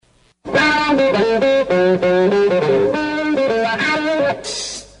Part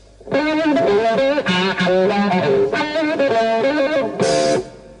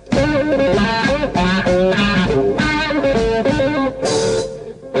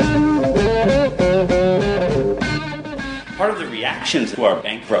of the reaction to our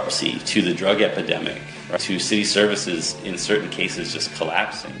bankruptcy, to the drug epidemic, to city services in certain cases just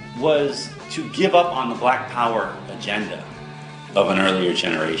collapsing, was to give up on the Black Power agenda of an earlier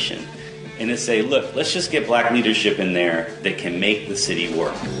generation and to say, look, let's just get Black leadership in there that can make the city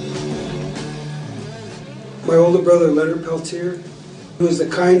work. My older brother, Leonard Peltier, who was the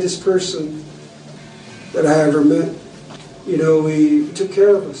kindest person that I ever met. You know, he took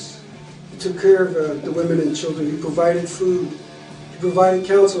care of us. He took care of the women and children. He provided food. He provided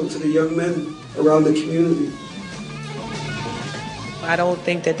counsel to the young men around the community. I don't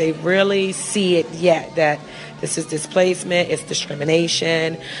think that they really see it yet, that this is displacement, it's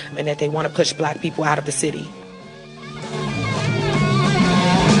discrimination, and that they want to push Black people out of the city.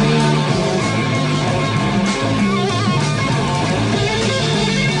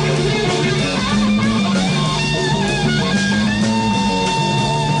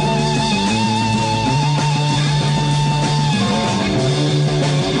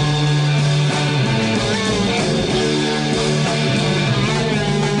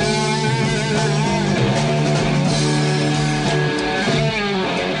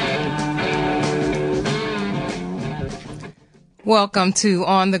 Welcome to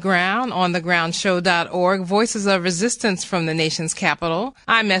On the Ground, onthegroundshow.org, Voices of Resistance from the nation's capital.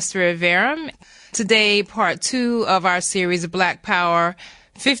 I'm Esther Averum. Today, part 2 of our series, Black Power,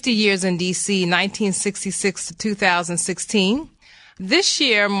 50 Years in D.C., 1966 to 2016. This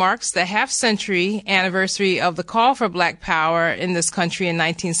year marks the half-century anniversary of the call for Black Power in this country in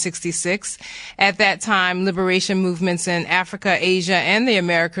 1966. At that time, liberation movements in Africa, Asia, and the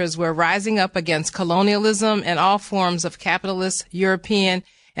Americas were rising up against colonialism and all forms of capitalist, European,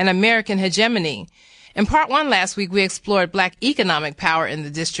 and American hegemony. In part 1 last week, we explored Black economic power in the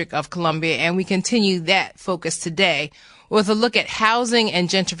District of Columbia, and we continue that focus today with a look at housing and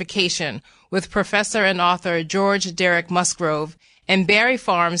gentrification with professor and author George Derek Musgrove and Barry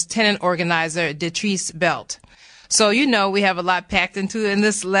Farms tenant organizer Detrice Belt. So, you know, we have a lot packed into in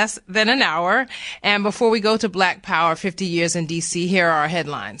this less than an hour. And before we go to Black Power 50 Years in D.C., here are our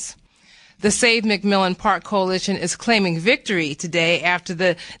headlines. The Save McMillan Park Coalition is claiming victory today after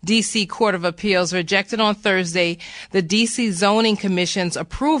the D.C. Court of Appeals rejected on Thursday the D.C. Zoning Commission's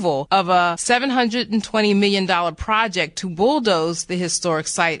approval of a $720 million project to bulldoze the historic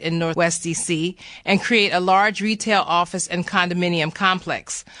site in Northwest D.C. and create a large retail office and condominium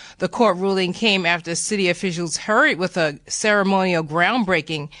complex. The court ruling came after city officials hurried with a ceremonial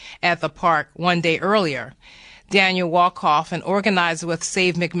groundbreaking at the park one day earlier. Daniel Walkoff, an organizer with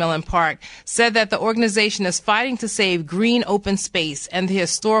Save McMillan Park, said that the organization is fighting to save green open space and the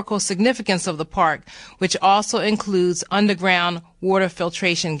historical significance of the park, which also includes underground water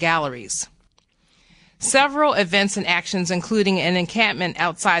filtration galleries. Several events and actions, including an encampment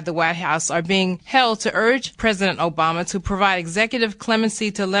outside the White House, are being held to urge President Obama to provide executive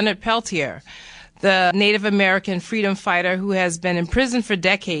clemency to Leonard Peltier, the Native American freedom fighter who has been in prison for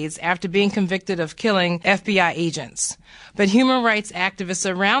decades after being convicted of killing FBI agents. But human rights activists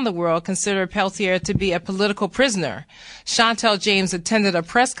around the world consider Peltier to be a political prisoner. Chantel James attended a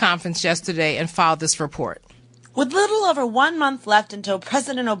press conference yesterday and filed this report. With little over 1 month left until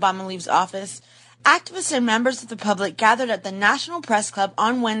President Obama leaves office, activists and members of the public gathered at the National Press Club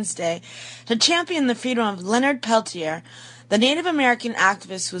on Wednesday to champion the freedom of Leonard Peltier, the Native American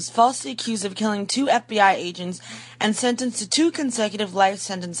activist who was falsely accused of killing 2 FBI agents and sentenced to 2 consecutive life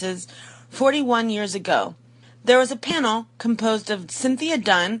sentences 41 years ago. There was a panel composed of Cynthia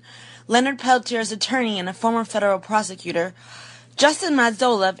Dunn, Leonard Peltier's attorney and a former federal prosecutor, Justin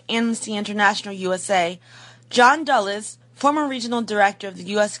Mazzola of Amnesty International USA, John Dulles, former regional director of the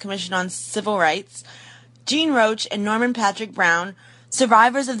U.S. Commission on Civil Rights, Jean Roach and Norman Patrick Brown,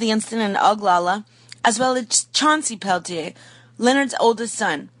 survivors of the incident in Oglala, as well as Chauncey Peltier, Leonard's oldest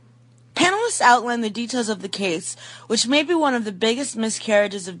son. Panelists outlined the details of the case, which may be one of the biggest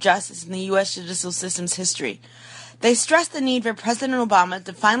miscarriages of justice in the U.S. judicial system's history. They stressed the need for President Obama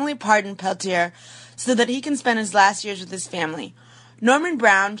to finally pardon Peltier so that he can spend his last years with his family. Norman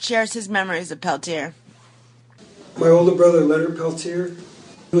Brown shares his memories of Peltier. My older brother, Leonard Peltier,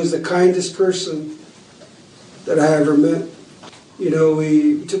 who was the kindest person that I ever met. You know,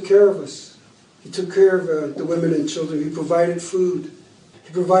 he took care of us. He took care of the women and children. He provided food.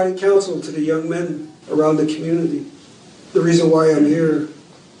 He provided counsel to the young men around the community. The reason why I'm here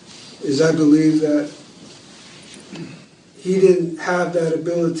is I believe that he didn't have that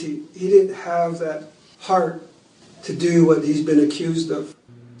ability. He didn't have that heart to do what he's been accused of.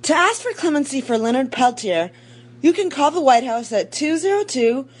 To ask for clemency for Leonard Peltier, you can call the White House at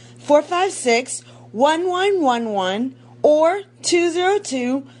 202-456-1111 or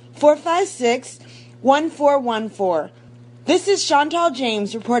 202-456-1414. This is Chantal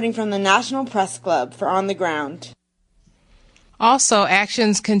James reporting from the National Press Club for On the Ground. Also,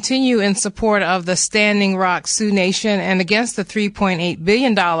 actions continue in support of the Standing Rock Sioux Nation and against the $3.8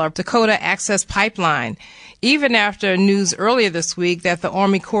 billion Dakota Access Pipeline, even after news earlier this week that the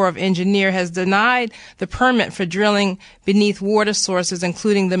Army Corps of Engineers has denied the permit for drilling beneath water sources,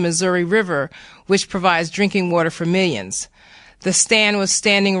 including the Missouri River, which provides drinking water for millions. The Stand with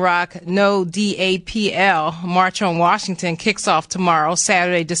Standing Rock No DAPL March on Washington kicks off tomorrow,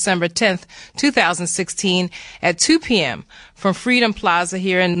 Saturday, December 10th, 2016 at 2 p.m. from Freedom Plaza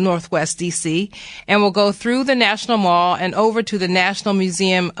here in Northwest D.C. and will go through the National Mall and over to the National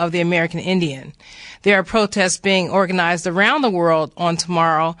Museum of the American Indian. There are protests being organized around the world on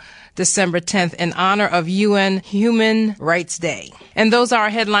tomorrow, December 10th, in honor of UN Human Rights Day. And those are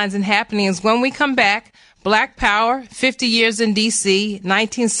our headlines and happenings. When we come back, Black Power, 50 Years in D.C.,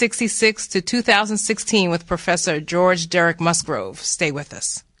 1966 to 2016 with Professor George Derek Musgrove. Stay with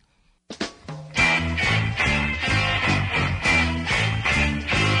us.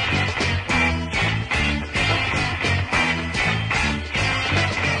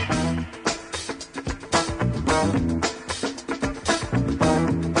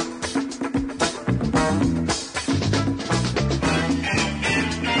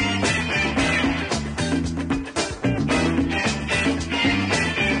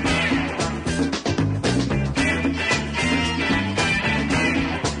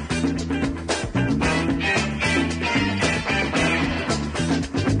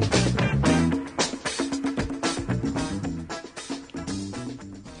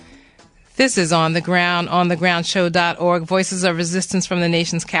 This is On the Ground, onthegroundshow.org, Voices of Resistance from the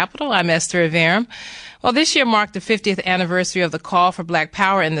Nation's Capital. I'm Esther Averum. Well, this year marked the 50th anniversary of the call for Black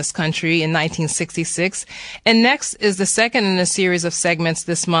Power in this country in 1966. And next is the second in a series of segments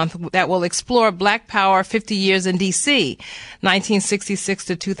this month that will explore Black Power 50 Years in D.C., 1966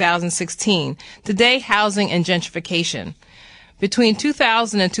 to 2016. Today, housing and gentrification. Between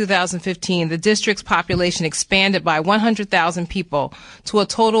 2000 and 2015, the district's population expanded by 100,000 people to a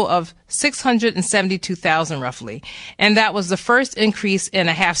total of 672,000 roughly. And that was the first increase in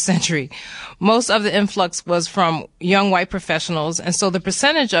a half century. Most of the influx was from young white professionals, and so the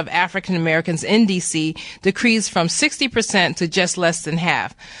percentage of African Americans in D.C. decreased from 60% to just less than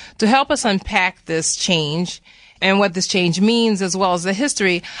half. To help us unpack this change and what this change means, as well as the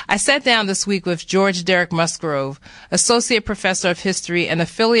history, I sat down this week with George Derek Musgrove, Associate Professor of History and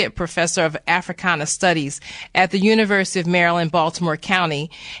Affiliate Professor of Africana Studies at the University of Maryland, Baltimore County,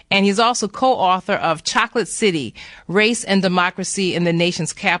 and he's also co-author of Chocolate City, Race and Democracy in the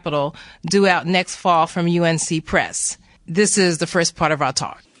Nation's Capital, due out next fall from UNC Press. This is the first part of our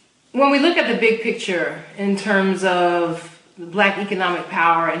talk. When we look at the big picture in terms of Black economic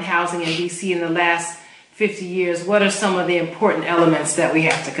power and housing in D.C. in the last 50 years, what are some of the important elements that we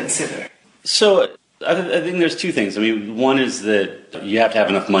have to consider? So I think there's two things. I mean, one is that you have to have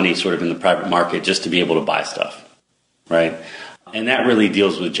enough money sort of in the private market just to be able to buy stuff, right? And that really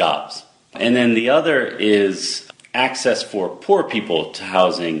deals with jobs. And then the other is access for poor people to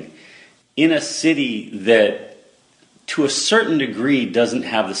housing in a city that, to a certain degree, doesn't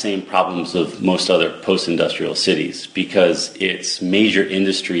have the same problems of most other post-industrial cities because its major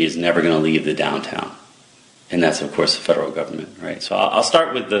industry is never going to leave the downtown. And that's, of course, the federal government, right? So I'll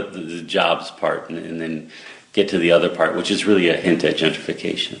start with the jobs part and then get to the other part, which is really a hint at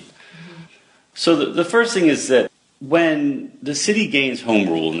gentrification. Mm-hmm. So the first thing is that when the city gains home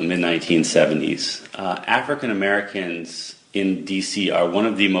rule in the mid-1970s, African Americans in D.C. are one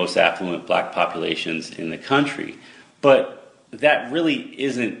of the most affluent Black populations in the country. But that really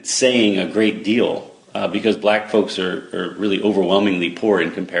isn't saying a great deal. Because Black folks are really overwhelmingly poor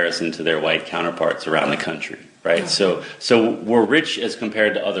in comparison to their white counterparts around the country, right? So we're rich as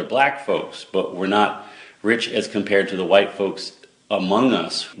compared to other Black folks, but we're not rich as compared to the white folks among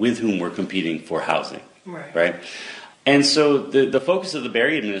us with whom we're competing for housing, right? And so the focus of the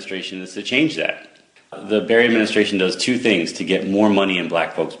Berry administration is to change that. The Berry administration does two things to get more money in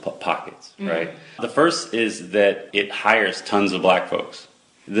Black folks' pockets, right? The first is that it hires tons of Black folks.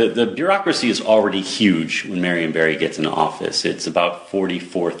 The bureaucracy is already huge when Marion Barry gets into office. It's about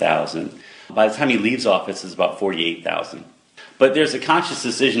 44,000. By the time he leaves office, it's about 48,000. But there's a conscious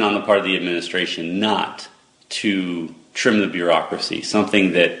decision on the part of the administration not to trim the bureaucracy,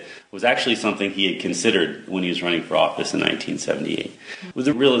 something that was actually something he had considered when he was running for office in 1978, with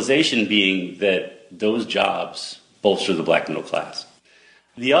the realization being that those jobs bolster the black middle class.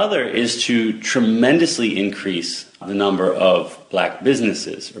 The other is to tremendously increase the number of black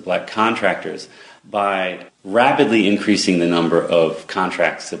businesses or black contractors by rapidly increasing the number of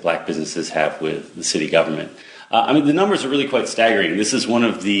contracts that black businesses have with the city government. The numbers are really quite staggering. This is one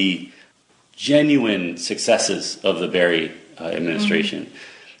of the genuine successes of the Barry administration.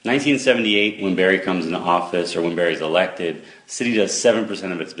 1978, when Barry comes into office, or when Barry's elected, the city does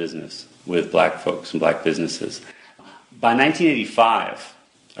 7% of its business with black folks and black businesses. By 1985,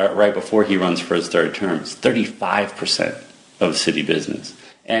 right before he runs for his third term, it's 35% of city business.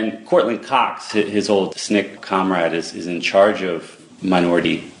 And Cortland Cox, his old SNCC comrade, is in charge of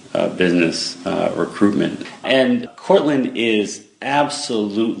minority business recruitment. And Cortland is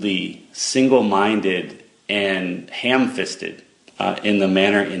absolutely single-minded and ham-fisted in the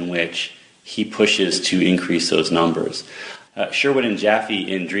manner in which he pushes to increase those numbers. Sherwood and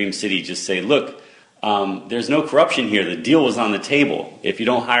Jaffe in Dream City just say, look, there's no corruption here. The deal was on the table. If you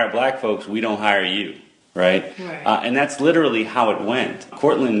don't hire black folks, we don't hire you, right? And that's literally how it went.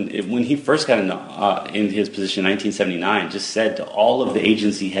 Cortland, when he first got in his position in 1979, just said to all of the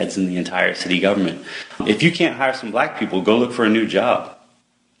agency heads in the entire city government, if you can't hire some black people, go look for a new job.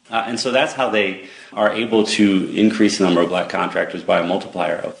 And so that's how they are able to increase the number of black contractors by a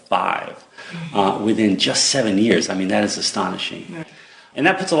multiplier of 5 within just 7 years. I mean, that is astonishing. And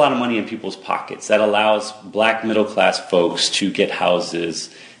that puts a lot of money in people's pockets. That allows black middle-class folks to get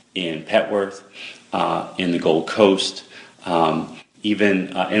houses in Petworth, in the Gold Coast,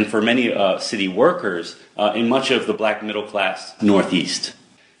 and for many city workers, in much of the black middle-class Northeast.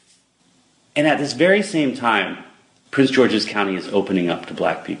 And at this very same time, Prince George's County is opening up to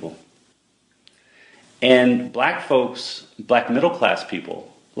black people. And black folks, black middle-class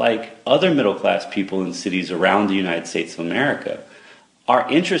people, like other middle-class people in cities around the United States of America, are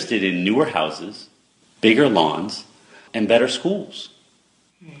interested in newer houses, bigger lawns, and better schools.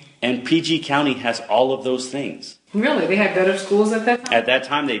 And PG County has all of those things. Really? They had better schools at that time? At that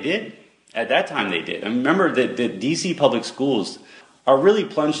time they did. And remember that the D.C. public schools are really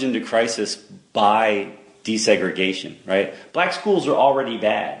plunged into crisis by desegregation, right? Black schools are already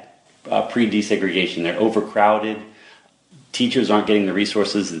bad pre-desegregation. They're overcrowded. Teachers aren't getting the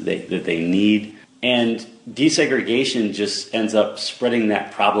resources that they need. And desegregation just ends up spreading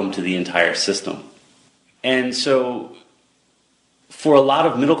that problem to the entire system. And so for a lot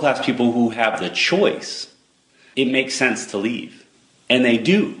of middle-class people who have the choice, it makes sense to leave. And they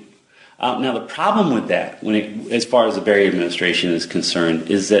do. Now, the problem with that, as far as the Barry administration is concerned,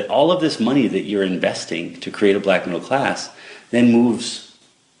 is that all of this money that you're investing to create a black middle class then moves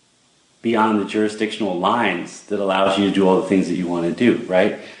beyond the jurisdictional lines that allows you to do all the things that you want to do,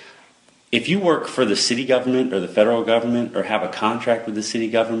 right? If you work for the city government or the federal government or have a contract with the city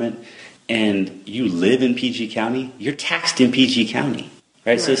government and you live in PG County, you're taxed in PG County,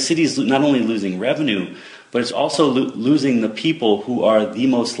 right? So the city's not only losing revenue, but it's also losing the people who are the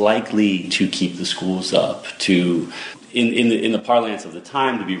most likely to keep the schools up, to, in the parlance of the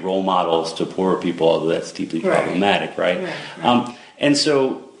time, to be role models to poorer people, although that's deeply problematic, right? And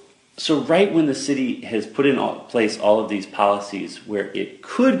so right when the city has put in place all of these policies where it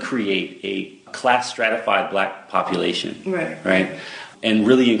could create a class-stratified black population, right, and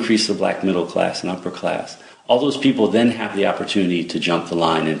really increase the black middle class and upper class, all those people then have the opportunity to jump the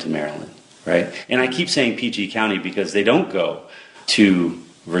line into Maryland. Right? And I keep saying PG County because they don't go to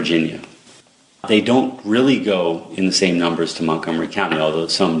Virginia. They don't really go in the same numbers to Montgomery County, although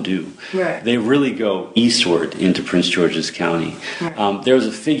some do. They really go eastward into Prince George's County. There was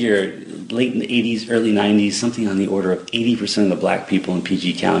a figure late in the 80s, early 90s, something on the order of 80% of the black people in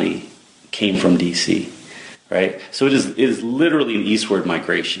PG County came from D.C. Right? So it is literally an eastward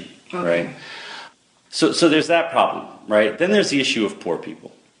migration. Right? So there's that problem. Right? Then there's the issue of poor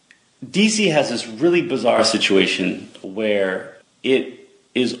people. D.C. has this really bizarre situation where it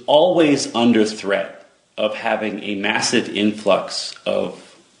is always under threat of having a massive influx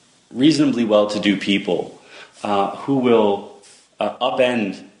of reasonably well-to-do people who will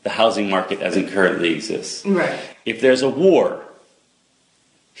upend the housing market as it currently exists. If there's a war,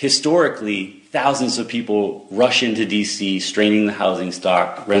 historically, thousands of people rush into D.C., straining the housing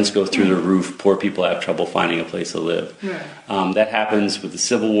stock, rents go through the roof, poor people have trouble finding a place to live. That happens with the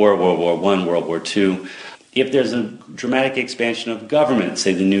Civil War, World War I, World War II. If there's a dramatic expansion of government,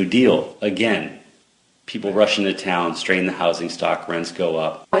 say the New Deal, again, people rush into town, strain the housing stock, rents go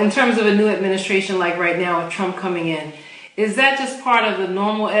up. In terms of a new administration like right now with Trump coming in, is that just part of the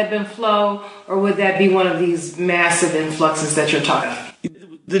normal ebb and flow, or would that be one of these massive influxes that you're talking about?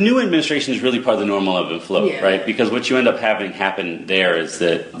 The new administration is really part of the normal ebb and flow, right? Because what you end up having happen there is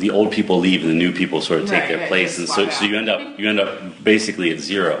that the old people leave and the new people sort of take their place, and so you end up basically at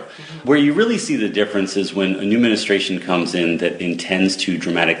zero. Mm-hmm. Where you really see the difference is when a new administration comes in that intends to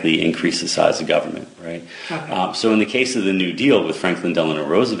dramatically increase the size of government, right? Okay. So in the case of the New Deal with Franklin Delano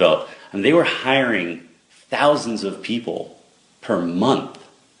Roosevelt, they were hiring thousands of people per month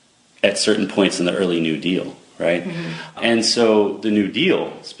at certain points in the early New Deal. Right? Mm-hmm. And so the New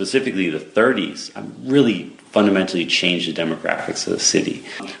Deal, specifically the 30s, really fundamentally changed the demographics of the city.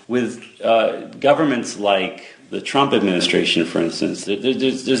 With governments like the Trump administration, for instance,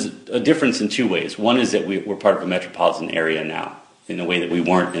 there's a difference in two ways. One is that we're part of a metropolitan area now in a way that we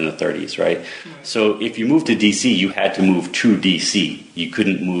weren't in the 30s, right? Mm-hmm. So if you moved to D.C., you had to move to D.C. You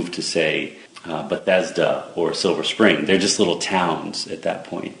couldn't move to, say, Bethesda or Silver Spring. They're just little towns at that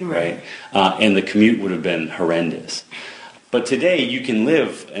point, right? And the commute would have been horrendous. But today you can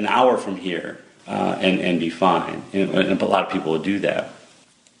live an hour from here and be fine. And a lot of people will do that.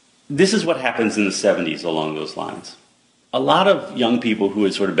 This is what happens in the 70s along those lines. A lot of young people who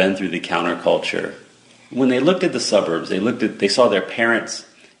had sort of been through the counterculture, when they looked at the suburbs, they saw their parents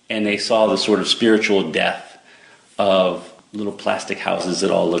and they saw the sort of spiritual death of little plastic houses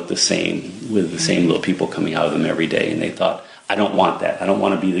that all look the same, with the same little people coming out of them every day. And they thought, I don't want that. I don't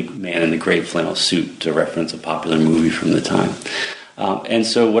want to be the man in the gray flannel suit, to reference a popular movie from the time. And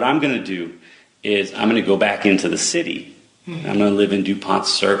so what I'm going to do is I'm going to go back into the city. I'm going to live in DuPont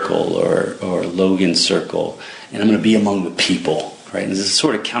Circle or Logan Circle. And I'm going to be among the people, right? And this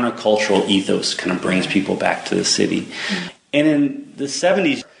sort of countercultural ethos kind of brings people back to the city. And in the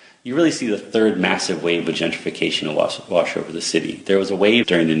 70s, you really see the third massive wave of gentrification to wash over the city. There was a wave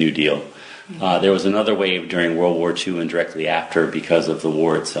during the New Deal. There was another wave during World War II and directly after because of the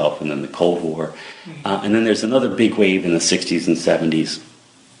war itself and then the Cold War. And then there's another big wave in the 60s and 70s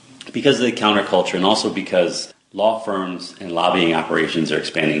because of the counterculture and also because law firms and lobbying operations are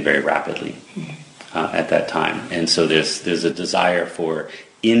expanding very rapidly at that time. And so there's a desire for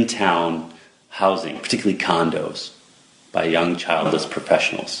in-town housing, particularly condos, by young childless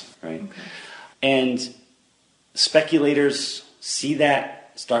professionals, right? Okay. And speculators see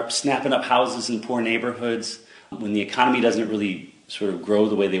that, start snapping up houses in poor neighborhoods. When the economy doesn't really sort of grow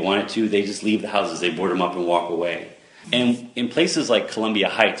the way they want it to, they just leave the houses, they board them up and walk away. And in places like Columbia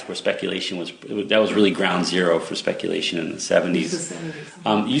Heights, where speculation was really ground zero for speculation in the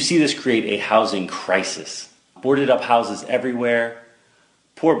 70s, you see this create a housing crisis. Boarded up houses everywhere,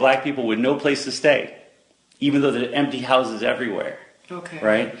 poor black people with no place to stay, even though there are empty houses everywhere. Okay.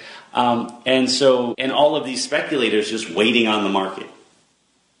 Right? And all of these speculators just waiting on the market.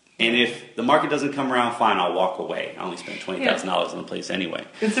 And if the market doesn't come around, fine, I'll walk away. I only spent $20,000 on the place anyway.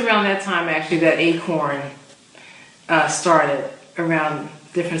 It's around that time, actually, that Acorn started around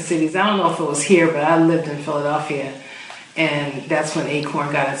different cities. I don't know if it was here, but I lived in Philadelphia. And that's when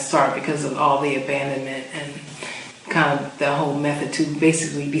Acorn got its start because of all the abandonment and kind of the whole method to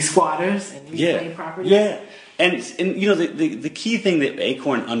basically be squatters and reclaim properties. Yeah. And you know, the key thing that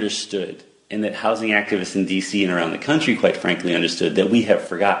Acorn understood, and that housing activists in D.C. and around the country, quite frankly, understood, that we have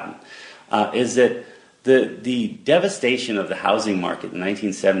forgotten, is that the devastation of the housing market in the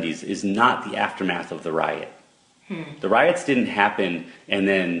 1970s is not the aftermath of the riot. The riots didn't happen and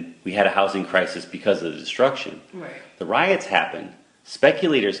then we had a housing crisis because of the destruction. Right. The riots happened,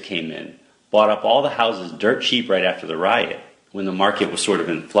 speculators came in, bought up all the houses dirt cheap right after the riot, when the market was sort of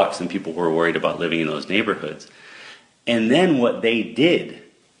in flux and people were worried about living in those neighborhoods. And then what they did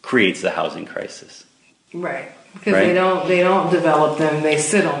creates the housing crisis. Right. Because they don't develop them, they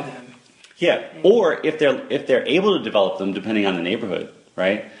sit on them. Yeah. Or if they're able to develop them, depending on the neighborhood,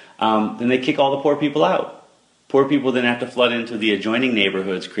 right, then they kick all the poor people out. Poor people then have to flood into the adjoining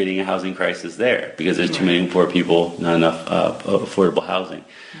neighborhoods, creating a housing crisis there because there's too many poor people, not enough affordable housing.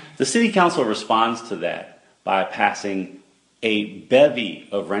 The city council responds to that by passing a bevy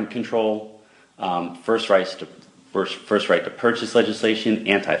of rent control, first right to purchase legislation,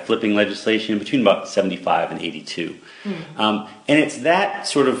 anti-flipping legislation between about 75 and 82. And it's that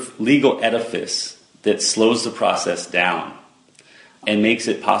sort of legal edifice that slows the process down and makes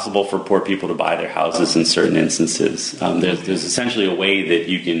it possible for poor people to buy their houses in certain instances. There's essentially a way that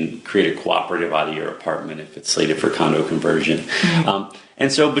you can create a cooperative out of your apartment if it's slated for condo conversion.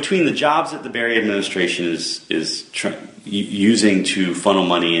 And so between the jobs that the Berry administration is using to funnel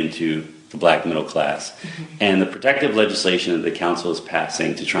money into the black middle class, and the protective legislation that the council is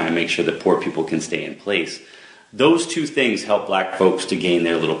passing to try and make sure that poor people can stay in place, those two things help black folks to gain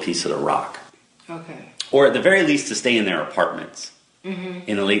their little piece of the rock. Okay. Or at the very least to stay in their apartments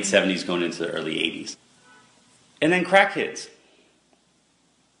in the late 70s going into the early 80s. And then crack hits.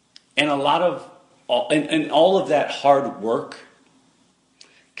 And all of that hard work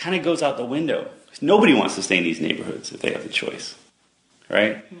kind of goes out the window. Nobody wants to stay in these neighborhoods if they have the choice,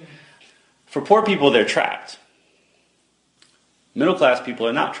 right? For poor people, they're trapped. Middle-class people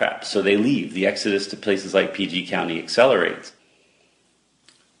are not trapped, so they leave. The exodus to places like PG County accelerates.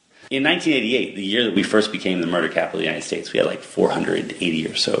 In 1988, the year that we first became the murder capital of the United States, we had like 480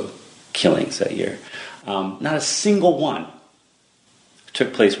 or so killings that year. Not a single one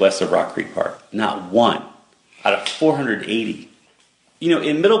took place west of Rock Creek Park. Not one out of 480.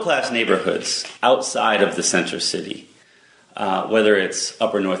 In middle-class neighborhoods outside of the center city, whether it's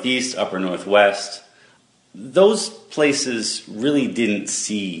upper northeast, upper northwest, those places really didn't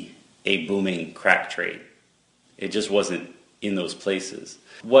see a booming crack trade. It just wasn't in those places.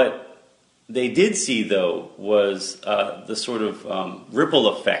 What they did see, though, was the sort of ripple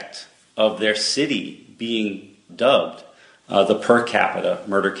effect of their city being dubbed the per capita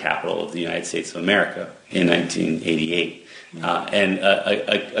murder capital of the United States of America in 1988. And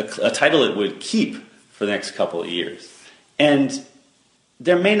a title it would keep for the next couple of years. And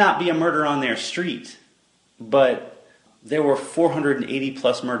there may not be a murder on their street, but there were 480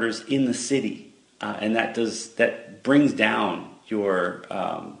 plus murders in the city, and that brings down your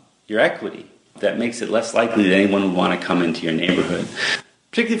equity. That makes it less likely that anyone would want to come into your neighborhood,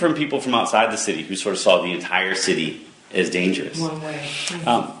 particularly from people from outside the city who sort of saw the entire city as dangerous. One way.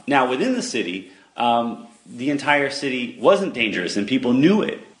 Now, within the city, the entire city wasn't dangerous, and people knew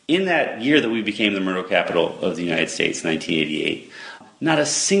it. In that year that we became the murder capital of the United States, 1988, not a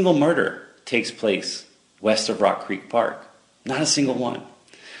single murder takes place west of Rock Creek Park. Not a single one.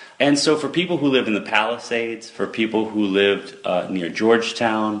 And so for people who lived in the Palisades, for people who lived near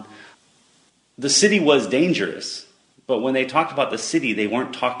Georgetown, the city was dangerous. But when they talked about the city, they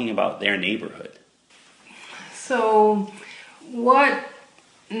weren't talking about their neighborhood. So what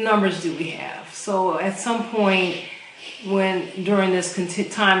numbers do we have? So at some point, during this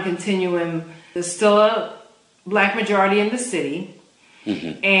time continuum, there's still a black majority in the city.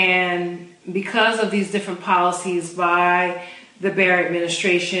 Mm-hmm. And because of these different policies by the Barry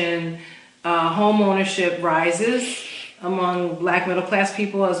administration, home ownership rises among black middle class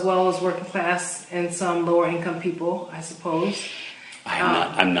people as well as working class and some lower income people, I suppose.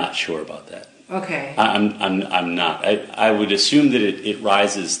 I'm not sure about that. Okay. I'm not. I would assume that it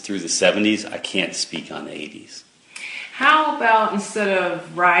rises through the 70s. I can't speak on the 80s. How about instead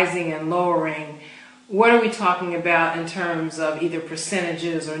of rising and lowering, what are we talking about in terms of either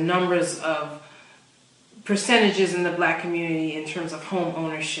percentages or numbers of percentages in the black community in terms of home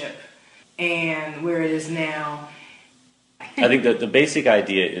ownership and where it is now? I think that the basic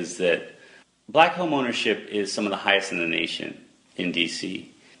idea is that black home ownership is some of the highest in the nation in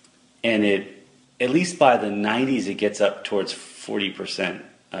D.C. And at least by the 90s, it gets up towards 40%,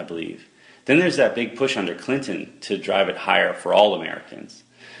 I believe. Then there's that big push under Clinton to drive it higher for all Americans,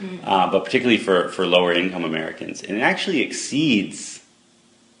 but particularly for lower income Americans. And it actually exceeds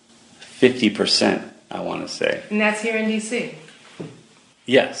 50%, I want to say. And that's here in D.C.?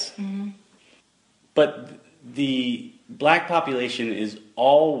 Yes. Mm-hmm. But the black population is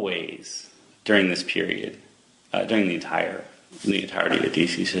always, during this period, during the entirety of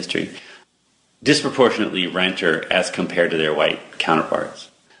D.C.'s history, disproportionately renter as compared to their white counterparts.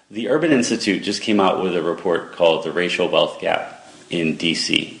 The Urban Institute just came out with a report called The Racial Wealth Gap in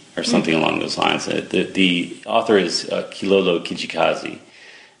D.C., or something along those lines. The author is Kilolo Kijikazi,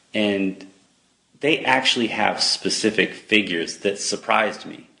 and they actually have specific figures that surprised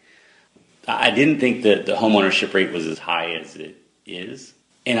me. I didn't think that the homeownership rate was as high as it is,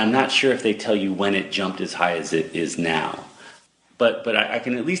 and I'm not sure if they tell you when it jumped as high as it is now. But I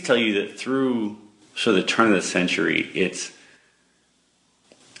can at least tell you that through sort of the turn of the century,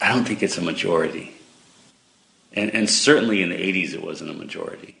 I don't think it's a majority. And certainly in the 80s it wasn't a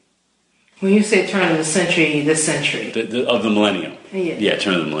majority. When you say turn of the century, this century? Of the millennium. Yeah,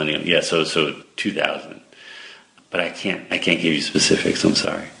 turn of the millennium. Yeah, so 2000. But I can't give you specifics, I'm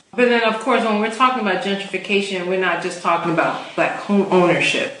sorry. But then, of course, when we're talking about gentrification, we're not just talking about black home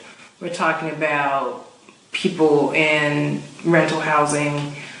ownership. We're talking about people in rental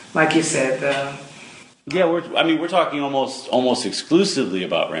housing, like you said. We're talking almost exclusively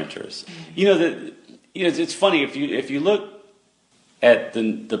about renters. It's funny if you look at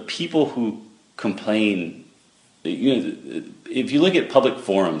the people who complain. If you look at public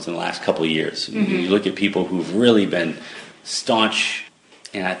forums in the last couple of years, mm-hmm. you look at people who've really been staunch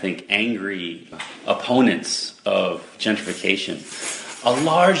and I think angry opponents of gentrification. A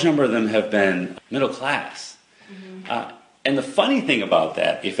large number of them have been middle class. Mm-hmm. And the funny thing about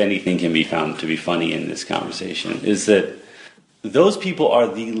that, if anything can be found to be funny in this conversation, is that those people are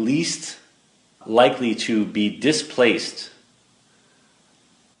the least likely to be displaced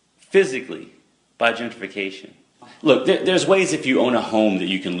physically by gentrification. Look, there's ways if you own a home that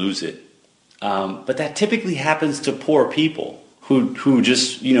you can lose it. But that typically happens to poor people who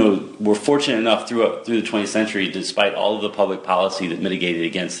just, were fortunate enough through the 20th century, despite all of the public policy that mitigated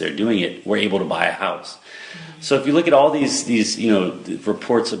against their doing it, were able to buy a house. So if you look at all these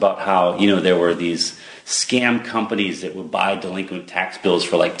reports about how, there were these scam companies that would buy delinquent tax bills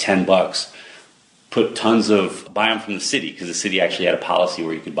for like $10, buy them from the city, because the city actually had a policy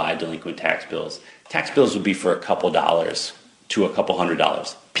where you could buy delinquent tax bills. Tax bills would be for a couple dollars to a couple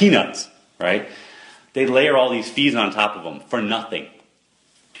 $100. Peanuts, right? They layer all these fees on top of them for nothing.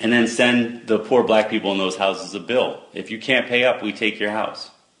 And then send the poor black people in those houses a bill. If you can't pay up, we take your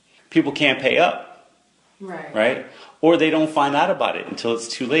house. People can't pay up, right? Or they don't find out about it until it's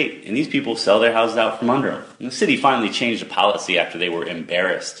too late. And these people sell their houses out from under them. And the city finally changed the policy after they were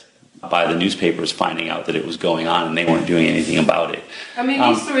embarrassed by the newspapers finding out that it was going on and they weren't doing anything about it. I mean,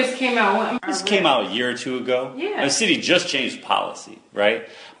 these stories came out... This came out a year or two ago. Yeah. The city just changed policy, right?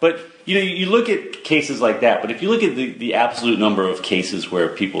 But, you look at cases like that, but if you look at the absolute number of cases where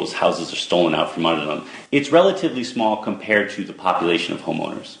people's houses are stolen out from under them, it's relatively small compared to the population of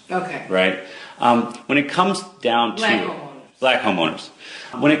homeowners. Okay. Right? When it comes down to... Black homeowners.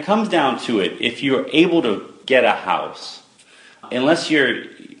 When it comes down to it, if you're able to get a house, unless you're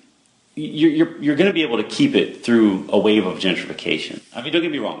going to be able to keep it through a wave of gentrification. I mean, don't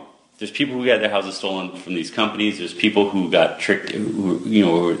get me wrong. There's people who got their houses stolen from these companies. There's people who got tricked, who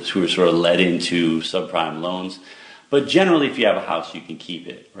were sort of led into subprime loans. But generally, if you have a house, you can keep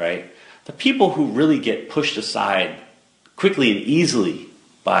it, right? The people who really get pushed aside quickly and easily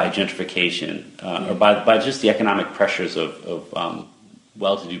by gentrification, or by just the economic pressures of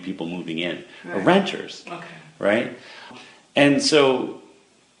well-to-do people moving in, are renters, right? And so...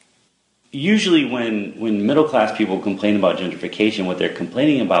 Usually when middle-class people complain about gentrification, what they're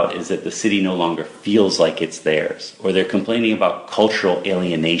complaining about is that the city no longer feels like it's theirs. Or they're complaining about cultural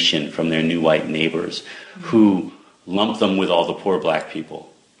alienation from their new white neighbors who lump them with all the poor black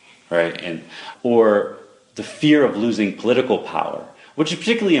people, right? Or the fear of losing political power, which is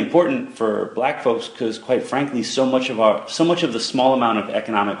particularly important for black folks because, quite frankly, so much of the small amount of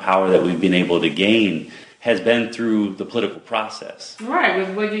economic power that we've been able to gain has been through the political process. Right,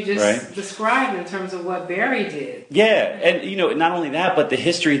 with what you just described in terms of what Barry did. Yeah, and not only that, but the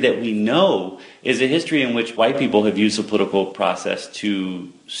history that we know is a history in which white people have used the political process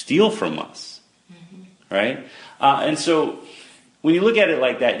to steal from us, right? And so when you look at it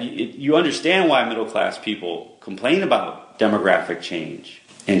like that, you understand why middle-class people complain about demographic change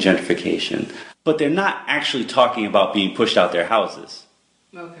and gentrification, but they're not actually talking about being pushed out their houses,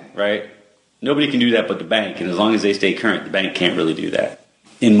 right? Nobody can do that but the bank, and as long as they stay current, the bank can't really do that,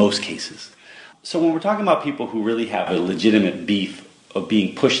 in most cases. So when we're talking about people who really have a legitimate beef of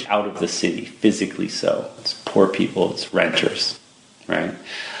being pushed out of the city, physically so, it's poor people, it's renters, right?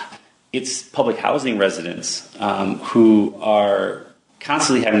 It's public housing residents who are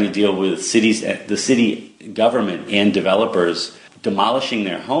constantly having to deal with the city government and developers demolishing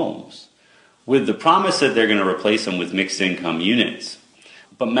their homes with the promise that they're going to replace them with mixed income units,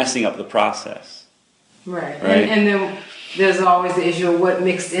 but messing up the process. Right. And then there's always the issue of what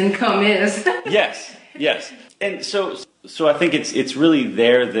mixed income is. Yes. And so I think it's really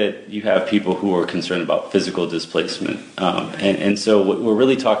there that you have people who are concerned about physical displacement. And so what we're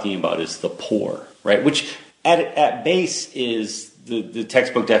really talking about is the poor, right? Which at base is the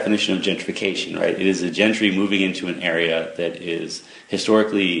textbook definition of gentrification, right? It is a gentry moving into an area that is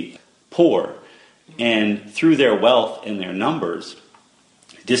historically poor, and through their wealth and their numbers,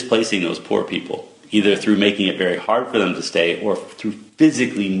 displacing those poor people, either through making it very hard for them to stay or through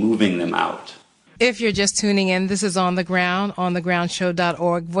physically moving them out. If you're just tuning in, this is On the Ground,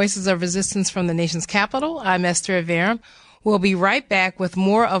 onthegroundshow.org, Voices of Resistance from the nation's capital. I'm Esther Averum. We'll be right back with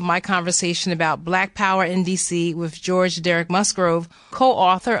more of my conversation about Black Power in D.C. with George Derek Musgrove,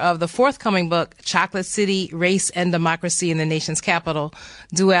 co-author of the forthcoming book, Chocolate City, Race and Democracy in the Nation's Capital,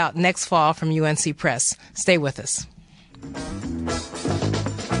 due out next fall from UNC Press. Stay with us.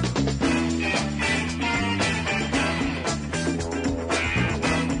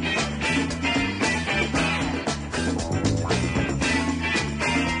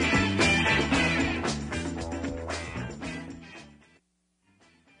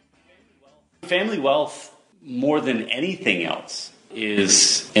 Family wealth, more than anything else,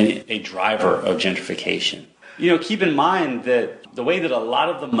 is a driver of gentrification. Keep in mind that the way that a lot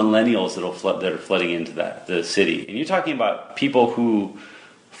of the millennials that are flooding into the city, and you're talking about people who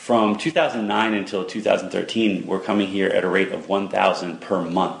from 2009 until 2013 were coming here at a rate of 1,000 per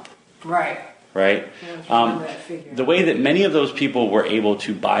month. Right. Right? The way that many of those people were able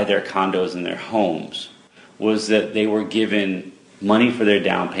to buy their condos and their homes was that they were given money for their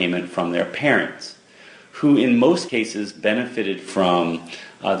down payment from their parents, who in most cases benefited from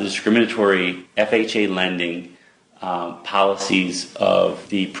the discriminatory FHA lending policies of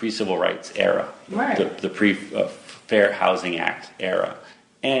the pre-civil rights era, the pre-Fair Housing Act era.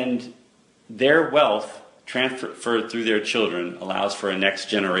 And their wealth transferred through their children allows for a next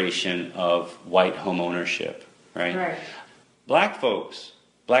generation of white home ownership, right? Black folks,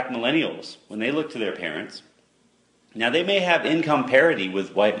 black millennials, when they look to their parents, now they may have income parity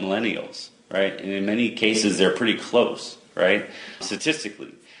with white millennials, right? And in many cases they're pretty close, right?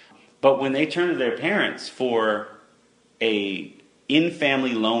 Statistically. But when they turn to their parents for a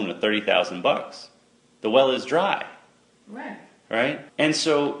in-family loan of $30,000, the well is dry. Right? And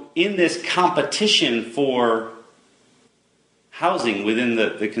so in this competition for housing within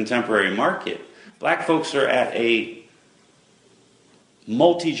the contemporary market, black folks are at a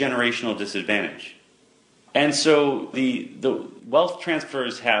multi-generational disadvantage. And so the wealth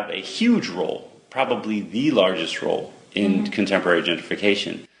transfers have a huge role, probably the largest role in contemporary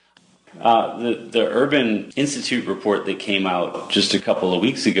gentrification. The Urban Institute report that came out just a couple of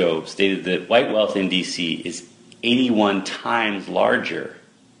weeks ago stated that white wealth in D.C. is 81 times larger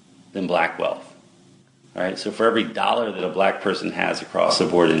than black wealth. All right, so for every dollar that a black person has across the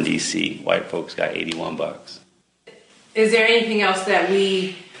board in D.C., white folks got $81. Is there anything else that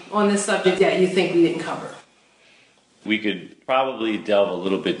on this subject that you think we didn't cover? We could probably delve a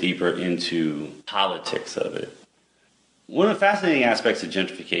little bit deeper into politics of it. One of the fascinating aspects of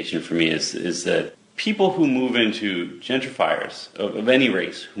gentrification for me is that people who move into gentrifiers of any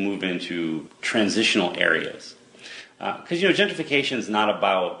race, who move into transitional areas, because gentrification is not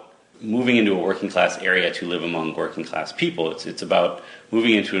about moving into a working class area to live among working class people. It's about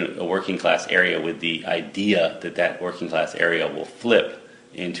moving into a working class area with the idea that working class area will flip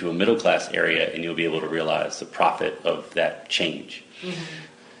into a middle class area, and you'll be able to realize the profit of that change.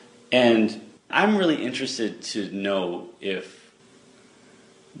 And I'm really interested to know if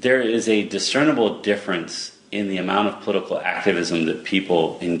there is a discernible difference in the amount of political activism that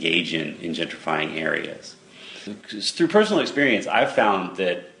people engage in gentrifying areas. Through personal experience, I've found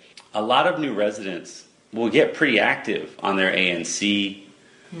that a lot of new residents will get pretty active on their ANC,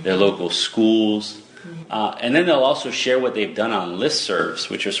 their local schools, and then they'll also share what they've done on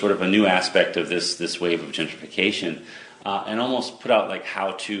listservs, which are sort of a new aspect of this wave of gentrification, and almost put out like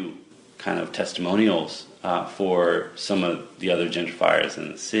how-to kind of testimonials for some of the other gentrifiers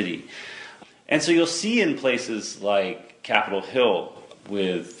in the city. And so you'll see in places like Capitol Hill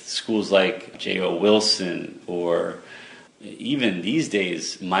with schools like J.O. Wilson, or even these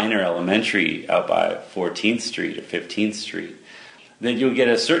days Minor Elementary out by 14th Street or 15th Street, that you'll get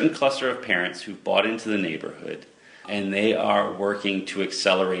a certain cluster of parents who've bought into the neighborhood and they are working to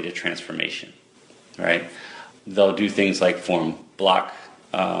accelerate a transformation, right? They'll do things like form block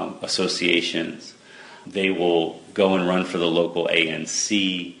associations. They will go and run for the local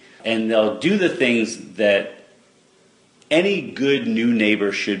ANC, and they'll do the things that any good new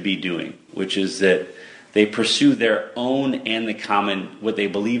neighbor should be doing, which is that they pursue their own and the common, what they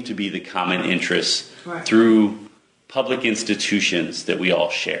believe to be the common interests through public institutions that we all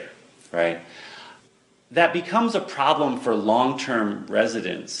share, right? That becomes a problem for long-term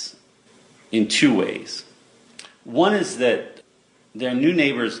residents in two ways. One is that their new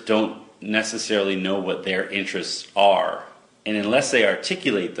neighbors don't necessarily know what their interests are, and unless they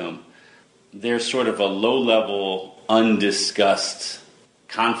articulate them, there's sort of a low-level, undiscussed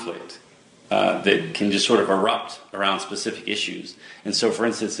conflict that can just sort of erupt around specific issues. And so, for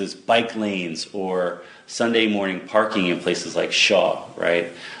instance, there's bike lanes or Sunday morning parking in places like Shaw,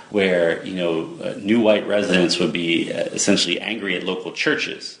 right, where new white residents would be essentially angry at local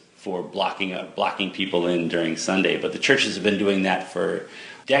churches for blocking people in during Sunday, but the churches have been doing that for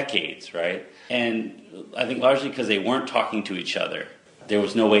decades, right? And I think largely because they weren't talking to each other, there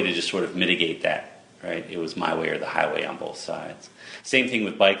was no way to just sort of mitigate that, right? It was my way or the highway on both sides. Same thing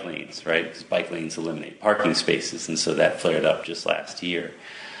with bike lanes, right? Because bike lanes eliminate parking spaces, and so that flared up just last year.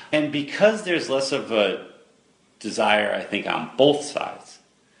 And because there's less of a desire, I think, on both sides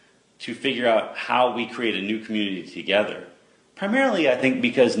to figure out how we create a new community together, primarily, I think,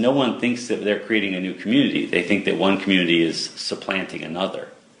 because no one thinks that they're creating a new community. They think that one community is supplanting another.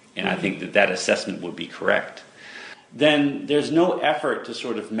 And I think that assessment would be correct. Then there's no effort to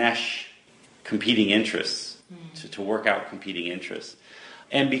sort of mesh competing interests, to work out competing interests.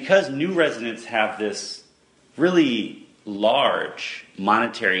 And because new residents have this really large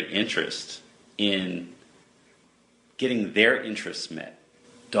monetary interest in getting their interests met.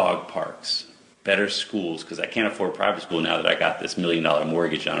 Dog parks, better schools, because I can't afford private school now that I got this $1 million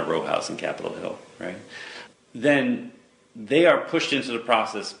mortgage on a row house in Capitol Hill, right? Then they are pushed into the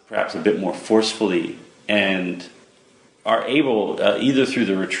process perhaps a bit more forcefully and are able, either through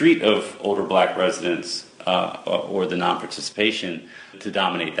the retreat of older black residents or the non-participation, to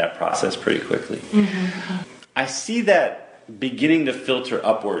dominate that process pretty quickly. Mm-hmm. I see that beginning to filter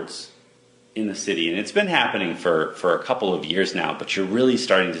upwards in the city, and it's been happening for a couple of years now, but you're really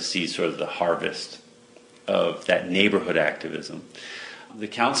starting to see sort of the harvest of that neighborhood activism. The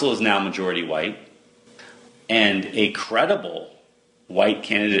council is now majority white, and a credible white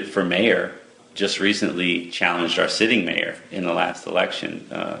candidate for mayor just recently challenged our sitting mayor in the last election,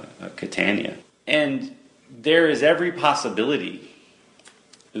 Catania. And there is every possibility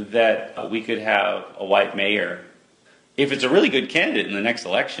that we could have a white mayor, if it's a really good candidate, in the next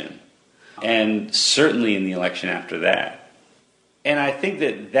election, and certainly in the election after that. And I think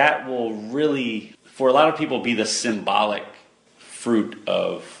that that will really, for a lot of people, be the symbolic fruit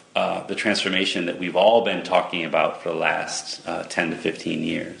of the transformation that we've all been talking about for the last 10 to 15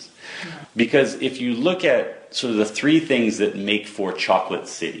 years. Because if you look at sort of the three things that make for Chocolate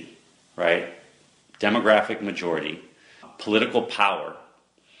City, right? Demographic majority, political power,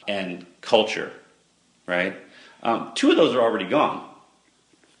 and culture, right? Two of those are already gone,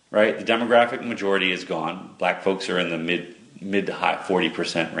 right? The demographic majority is gone. Black folks are in the mid to high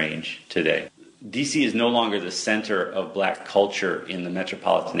 40% range today. DC is no longer the center of black culture in the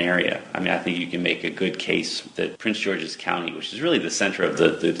metropolitan area. I mean, I think you can make a good case that Prince George's County, which is really the center of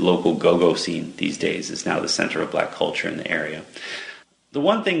the local go-go scene these days, is now the center of black culture in the area. The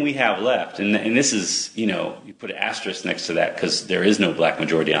one thing we have left, and this is, you put an asterisk next to that because there is no black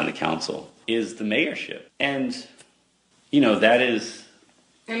majority on the council, is the mayorship. And, that is...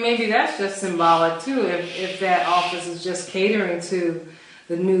 And maybe that's just symbolic, too, if that office is just catering to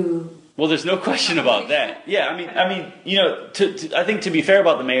the new... Well, there's no question about that. Yeah, I mean, I think to be fair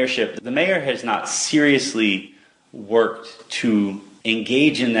about the mayorship, the mayor has not seriously worked to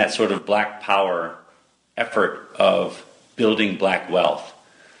engage in that sort of black power effort of building black wealth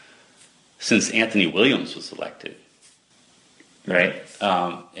since Anthony Williams was elected, right?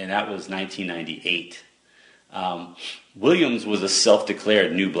 And that was 1998. Williams was a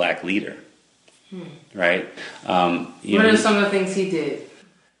self-declared new black leader, right? What are some of the things he did?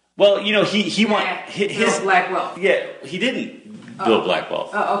 Well, he build black wealth. Yeah, he didn't build black wealth.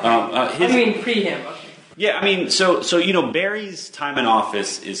 Oh, okay. Pre him. Okay. Yeah, so Barry's time in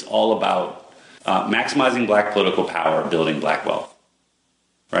office is all about maximizing black political power, building black wealth,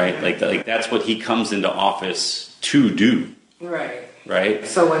 right? Like that's what he comes into office to do. Right. Right.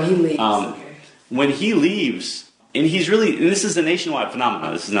 So when he leaves, when he leaves, and this is a nationwide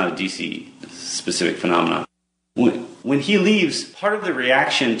phenomenon. This is not a DC specific phenomenon. When he leaves, part of the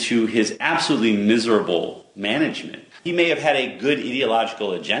reaction to his absolutely miserable management, he may have had a good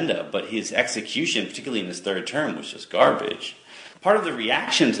ideological agenda, but his execution, particularly in his third term, was just garbage. Part of the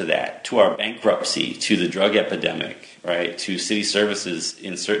reaction to that, to our bankruptcy, to the drug epidemic, right, to city services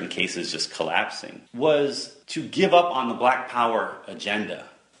in certain cases just collapsing, was to give up on the black power agenda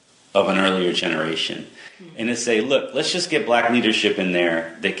of an earlier generation and to say, look, let's just get black leadership in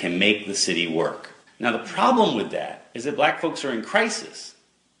there that can make the city work. Now, the problem with that is that black folks are in crisis,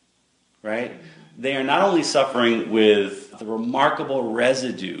 right? They are not only suffering with the remarkable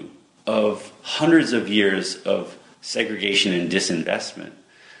residue of hundreds of years of segregation and disinvestment,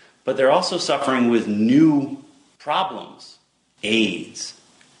 but they're also suffering with new problems: AIDS,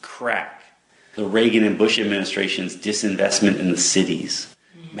 crack, the Reagan and Bush administration's disinvestment in the cities,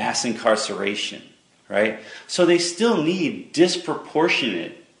 mass incarceration, right? So they still need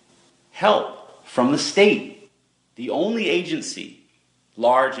disproportionate help from the state, the only agency,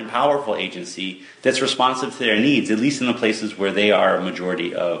 large and powerful agency, that's responsive to their needs, at least in the places where they are a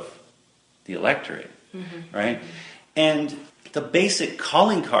majority of the electorate, right? And the basic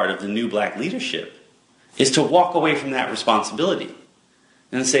calling card of the new black leadership is to walk away from that responsibility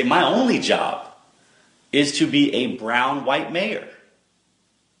and say, my only job is to be a brown white mayor.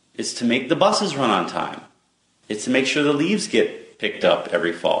 It's to make the buses run on time. It's to make sure the leaves get picked up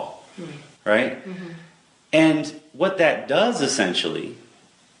every fall. Right? And what that does essentially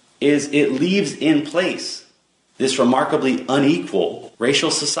is it leaves in place this remarkably unequal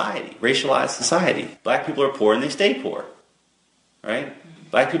racialized society. Black people are poor and they stay poor. Right?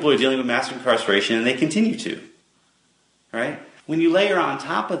 Black people are dealing with mass incarceration and they continue to. Right? When you layer on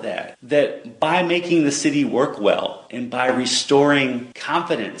top of that by making the city work well and by restoring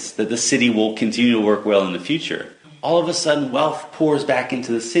confidence that the city will continue to work well in the future, all of a sudden wealth pours back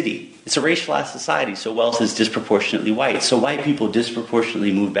into the city. It's a racialized society, so wealth is disproportionately white. So white people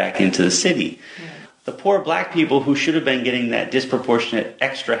disproportionately move back into the city. The poor black people who should have been getting that disproportionate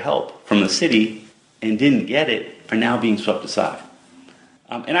extra help from the city and didn't get it are now being swept aside.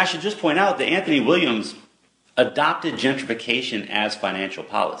 And I should just point out that Anthony Williams adopted gentrification as financial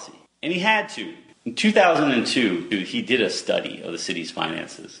policy. And he had to. In 2002, he did a study of the city's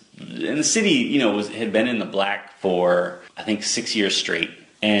finances. And the city, had been in the black for, I think, 6 years straight.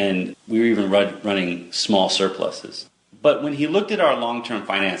 And we were even running small surpluses. But when he looked at our long-term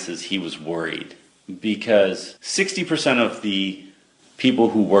finances, he was worried. Because 60% of the people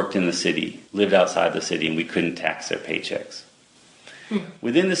who worked in the city lived outside the city, and we couldn't tax their paychecks.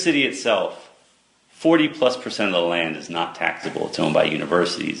 Within the city itself, 40+% of the land is not taxable. It's owned by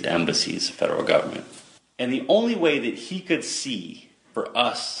universities, embassies, the federal government. And the only way that he could see for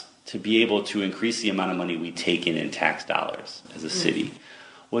us to be able to increase the amount of money we take in tax dollars as a city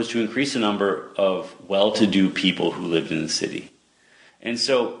was to increase the number of well-to-do people who lived in the city. And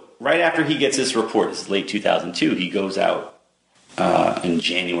so right after he gets this report, this is late 2002, he goes out in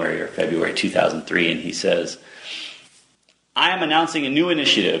January or February 2003, and he says, I am announcing a new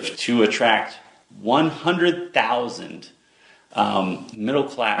initiative to attract 100,000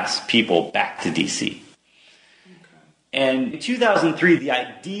 middle-class people back to D.C. And in 2003, the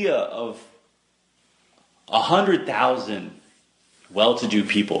idea of 100,000 well-to-do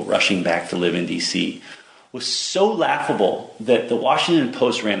people rushing back to live in D.C. was so laughable that the Washington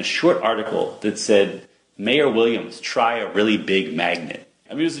Post ran a short article that said, Mayor Williams, try a really big magnet.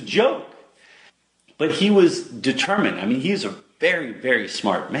 I mean, it was a joke. But he was determined. I mean, he's a very, very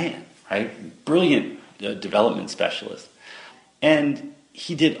smart man, right? Brilliant development specialist. And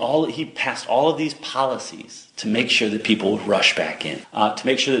he passed all of these policies to make sure that people would rush back in, to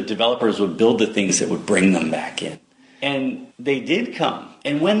make sure that developers would build the things that would bring them back in. And they did come.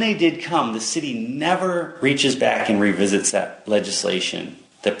 And when they did come, the city never reaches back and revisits that legislation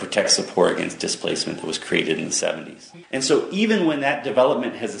that protects the poor against displacement that was created in the 70s. And so even when that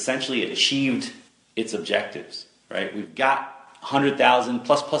development has essentially achieved its objectives, right? We've got 100,000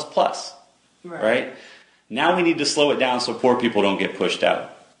 plus, right? Now we need to slow it down so poor people don't get pushed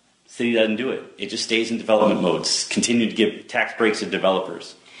out. The city doesn't do it. It just stays in development mode, continue to give tax breaks to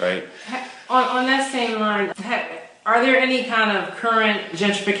developers, right? On that same line, are there any kind of current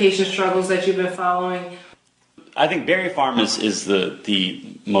gentrification struggles that you've been following? I think Berry Farm is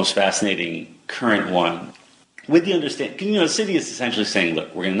the most fascinating current one. With the understanding, the city is essentially saying,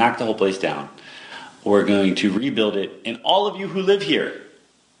 look, we're going to knock the whole place down. We're going to rebuild it. And all of you who live here,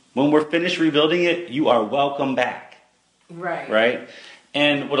 when we're finished rebuilding it, you are welcome back. Right?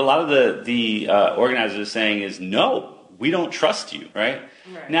 And what a lot of the organizers are saying is, no, we don't trust you, right?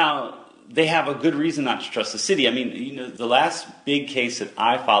 Now, they have a good reason not to trust the city. I mean, the last big case that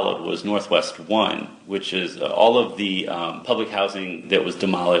I followed was Northwest 1, which is all of the public housing that was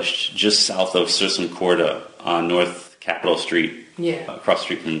demolished just south of Sursum Corda on North Capitol Street, across the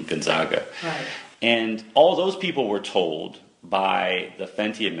street from Gonzaga. Right. And all those people were told by the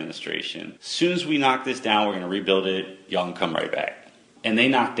Fenty administration, as soon as we knock this down, we're going to rebuild it, y'all can come right back. And they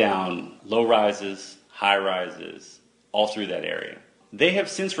knocked down low-rises, high-rises, all through that area. They have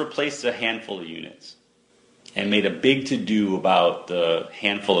since replaced a handful of units and made a big to-do about the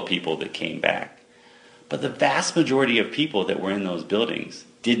handful of people that came back. But the vast majority of people that were in those buildings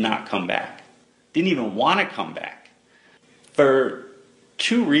did not come back, didn't even want to come back, for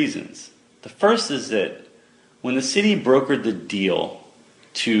two reasons. The first is that when the city brokered the deal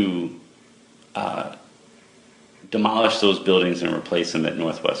to demolish those buildings and replace them at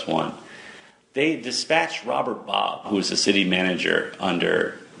Northwest 1, they dispatched Robert Bobb, who was the city manager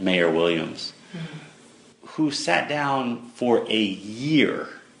under Mayor Williams, who sat down for a year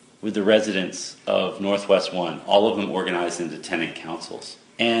with the residents of Northwest 1, all of them organized into tenant councils.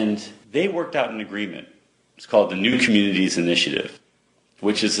 And they worked out an agreement. It's called the New Communities Initiative,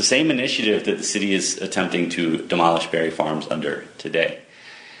 which is the same initiative that the city is attempting to demolish Berry Farms under today.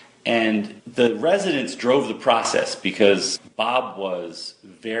 And the residents drove the process because Bob was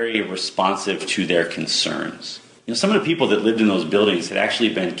very responsive to their concerns. Some of the people that lived in those buildings had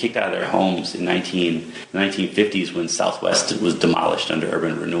actually been kicked out of their homes in the 1950s when Southwest was demolished under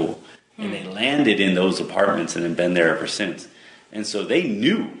urban renewal. And they landed in those apartments and have been there ever since. And so they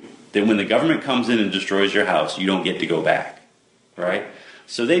knew that when the government comes in and destroys your house, you don't get to go back, right?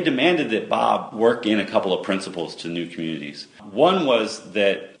 So they demanded that Bob work in a couple of principles to new communities. One was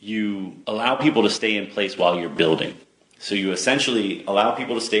that you allow people to stay in place while you're building. So you essentially allow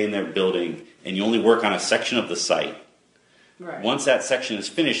people to stay in their building, and you only work on a section of the site Right. Once that section is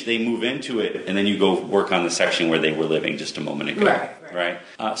finished, they move into it, and then you go work on the section where they were living just a moment ago. Right.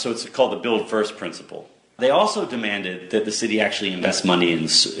 So it's called the build first principle. They also demanded that the city actually invest money in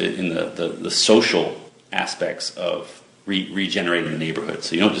the social aspects of regenerating the neighborhood.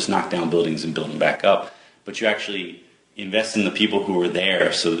 So you don't just knock down buildings and build them back up, but you actually invest in the people who are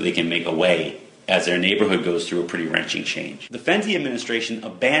there so that they can make a way as their neighborhood goes through a pretty wrenching change. The Fenty administration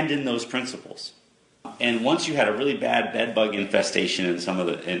abandoned those principles. And once you had a really bad bed bug infestation in some of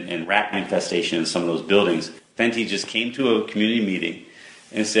and rat infestation in some of those buildings, Fenty just came to a community meeting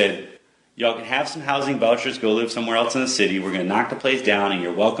and said, y'all can have some housing vouchers, go live somewhere else in the city. We're going to knock the place down, and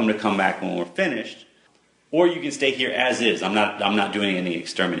you're welcome to come back when we're finished. Or you can stay here as is. I'm not doing any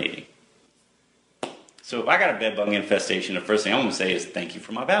exterminating. So if I got a bed bug infestation, the first thing I'm going to say is thank you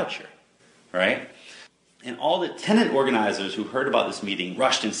for my voucher, right? And all the tenant organizers who heard about this meeting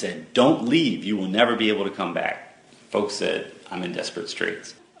rushed and said, don't leave. You will never be able to come back. Folks said, I'm in desperate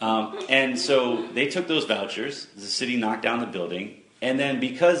straits. And so they took those vouchers. The city knocked down the building. And then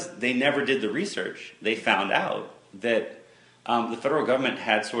because they never did the research, they found out that the federal government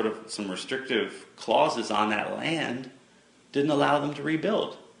had sort of some restrictive clauses on that land, didn't allow them to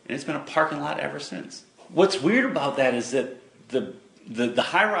rebuild. And it's been a parking lot ever since. What's weird about that is that the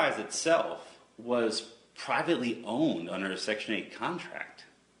high-rise itself was privately owned under a Section 8 contract.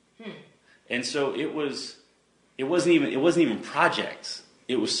 And so it wasn't even projects.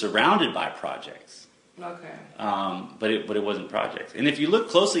 It was surrounded by projects. Okay. But it wasn't projects. And if you look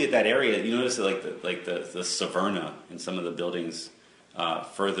closely at that area, you notice that the Saverna and some of the buildings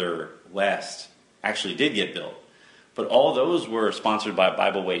further west actually did get built. But all those were sponsored by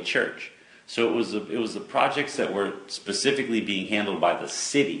Bible Way Church. So it was the projects that were specifically being handled by the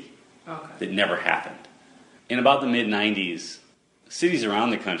city that never happened. In about the mid-'90s, cities around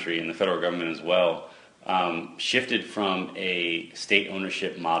the country and the federal government as well shifted from a state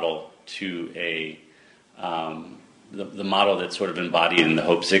ownership model to the model that's sort of embodied in the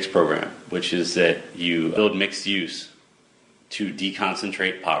Hope 6 program, which is that you build mixed use to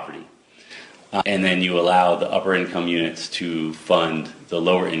deconcentrate poverty. And then you allow the upper income units to fund the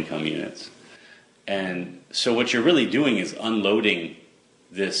lower income units. And so what you're really doing is unloading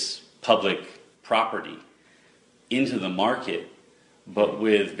this public property into the market, but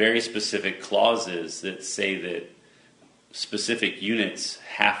with very specific clauses that say that specific units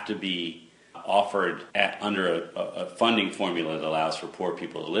have to be offered under a funding formula that allows for poor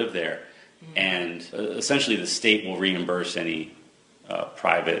people to live there. And essentially the state will reimburse any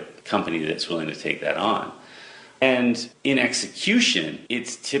private company that's willing to take that on. And in execution,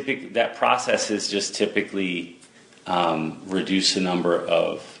 that process has just typically reduced the number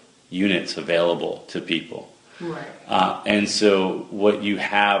of units available to people. Right. And so what you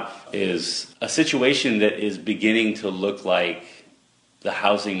have is a situation that is beginning to look like the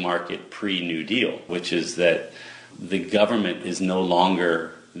housing market pre-New Deal, which is that the government is no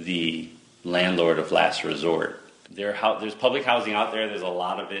longer the landlord of last resort. There's public housing out there. There's a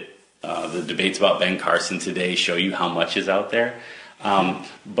lot of it. The debates about Ben Carson today show you how much is out there.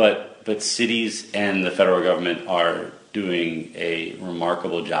 But cities and the federal government are doing a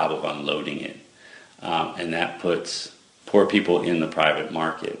remarkable job of unloading it. And that puts poor people in the private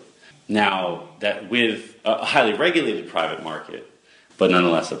market. Now, that with a highly regulated private market, but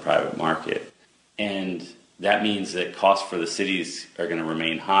nonetheless a private market. And that means that costs for the cities are going to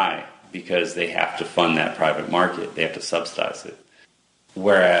remain high because they have to fund that private market. They have to subsidize it.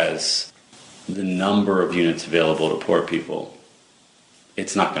 Whereas the number of units available to poor people,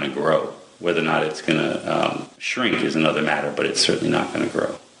 it's not going to grow. Whether or not it's going to shrink is another matter, but it's certainly not going to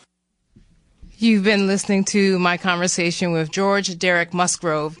grow. You've been listening to my conversation with George Derek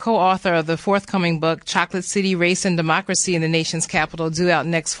Musgrove, co-author of the forthcoming book, Chocolate City, Race and Democracy in the Nation's Capital, due out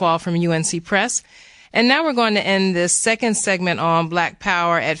next fall from UNC Press. And now we're going to end this second segment on Black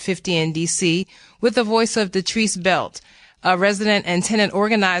Power at 50 in D.C. with the voice of Detrice Belt, a resident and tenant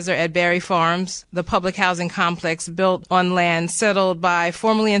organizer at Barry Farms, the public housing complex built on land settled by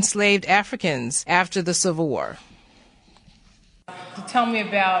formerly enslaved Africans after the Civil War. Tell me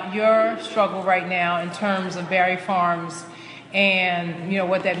about your struggle right now in terms of Barry Farms and,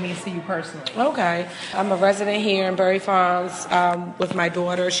 what that means to you personally. Okay. I'm a resident here in Barry Farms with my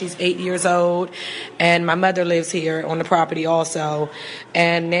daughter. She's 8 years old, and my mother lives here on the property also.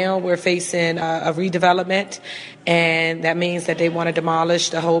 And now we're facing a redevelopment, and that means that they want to demolish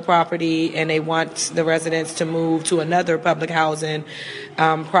the whole property, and they want the residents to move to another public housing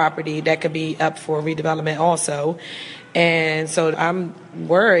property that could be up for redevelopment also. And so I'm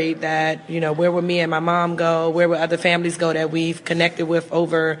worried that, where would me and my mom go? Where would other families go that we've connected with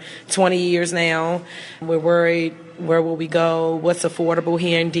over 20 years now? We're worried where will we go, what's affordable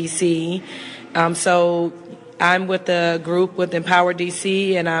here in D.C. So I'm with the group with Empower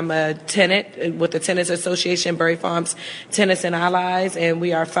DC, and I'm a tenant with the Tenants Association, Berry Farms Tenants and Allies, and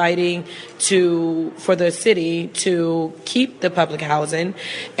we are fighting for the city to keep the public housing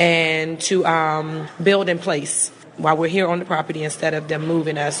and to build in place while we're here on the property instead of them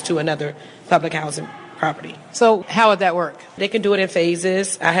moving us to another public housing property. So how would that work? They can do it in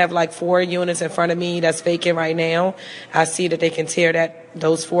phases. I have like 4 units in front of me that's vacant right now. I see that they can tear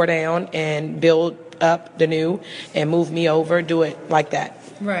those 4 down and build up the new and move me over, do it like that.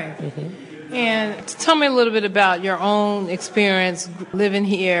 Right. Mm-hmm. And tell me a little bit about your own experience living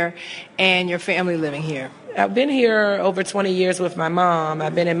here and your family living here. I've been here over 20 years with my mom.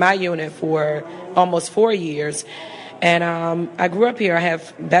 I've been in my unit for almost 4 years. And I grew up here. I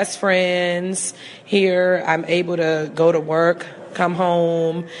have best friends here. I'm able to go to work, come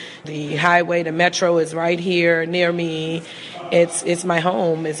home. The highway, the metro is right here near me. It's my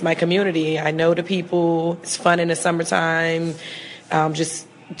home. It's my community. I know the people. It's fun in the summertime.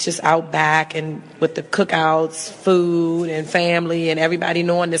 Just out back and with the cookouts, food and family and everybody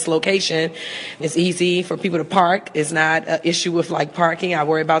knowing this location. It's easy for people to park. It's not an issue with like parking. I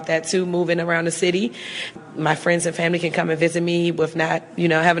worry about that too, moving around the city. My friends and family can come and visit me with not,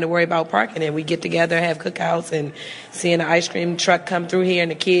 having to worry about parking. And we get together, have cookouts, and seeing the ice cream truck come through here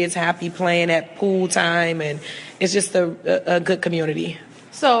and the kids happy playing at pool time. And it's just a good community.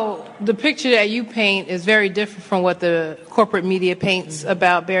 So the picture that you paint is very different from what the corporate media paints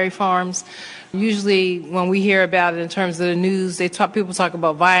about Berry Farms. Usually when we hear about it in terms of the news, people talk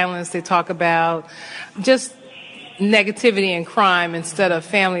about violence, they talk about just negativity and crime instead of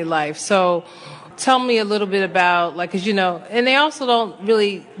family life. So tell me a little bit about, and they also don't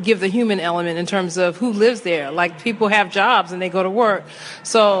really give the human element in terms of who lives there. Like, people have jobs and they go to work.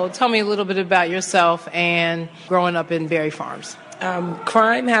 So tell me a little bit about yourself and growing up in Berry Farms.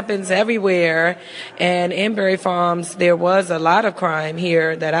 Crime happens everywhere, and in Berry Farms, there was a lot of crime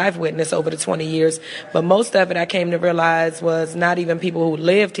here that I've witnessed over the 20 years, but most of it I came to realize was not even people who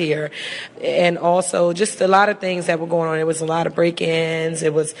lived here, and also just a lot of things that were going on. It was a lot of break-ins,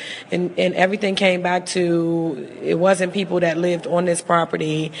 and everything came back to, it wasn't people that lived on this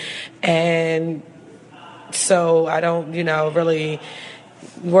property, and so I don't, really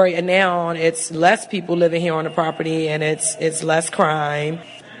worry. And now it's less people living here on the property, and it's less crime.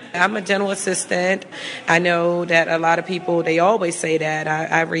 I'm a dental assistant. I know that a lot of people, they always say that.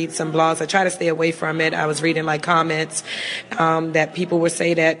 I read some blogs. I try to stay away from it. I was reading comments that people would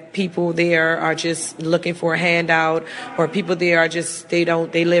say that people there are just looking for a handout, or people there are just, they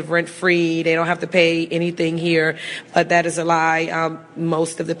live rent free. They don't have to pay anything here. But that is a lie.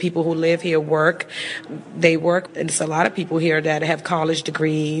 Most of the people who live here work. They work. And it's a lot of people here that have college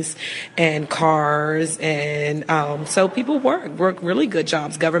degrees and cars. And so people work really good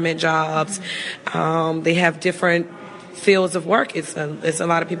jobs, government jobs. They have different fields of work. It's a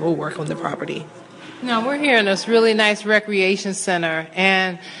lot of people who work on the property. Now, we're here in this really nice recreation center,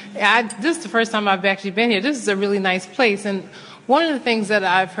 and this is the first time I've actually been here. This is a really nice place, and one of the things that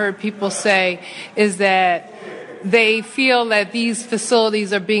I've heard people say is that they feel that these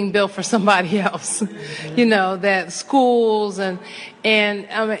facilities are being built for somebody else, that schools and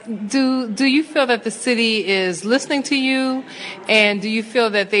do you feel that the city is listening to you, and do you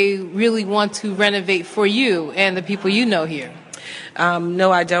feel that they really want to renovate for you and the people here?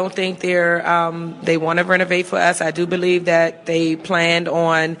 No, I don't think they want to renovate for us. I do believe that they planned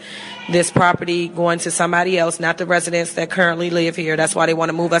on this property going to somebody else, not the residents that currently live here. That's why they want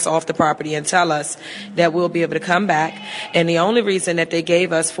to move us off the property and tell us that we'll be able to come back. And the only reason that they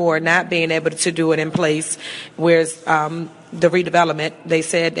gave us for not being able to do it in place, whereas the redevelopment, they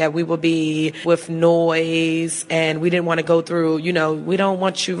said that we will be with noise, and we didn't want to go through, we don't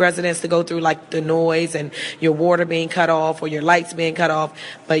want you residents to go through the noise and your water being cut off or your lights being cut off.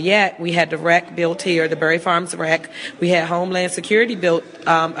 But yet we had the rec built here, the Berry Farms rec. We had Homeland Security built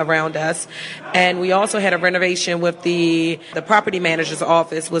around us, and we also had a renovation with the property manager's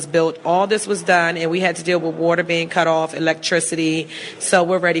office was built. All this was done, and we had to deal with water being cut off, electricity. So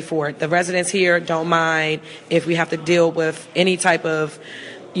we're ready for it. The residents here don't mind if we have to deal with any type of,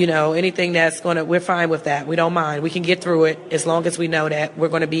 anything that's we're fine with that. We don't mind. We can get through it as long as we know that we're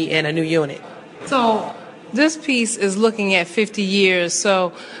going to be in a new unit. So this piece is looking at 50 years.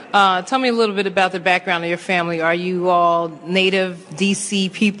 So tell me a little bit about the background of your family. Are you all native D.C.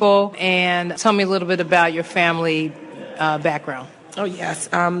 people? And tell me a little bit about your family background. Oh, yes.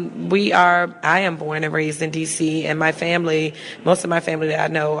 I am born and raised in D.C., and my family, most of my family that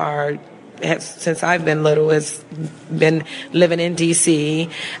I know are since I've been little has been living in D.C.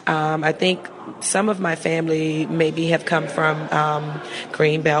 I think some of my family maybe have come from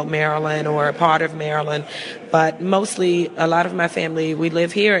Greenbelt, Maryland, or a part of Maryland, but mostly a lot of my family, we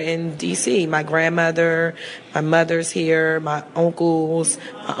live here in D.C. My grandmother, my mother's here, my uncles,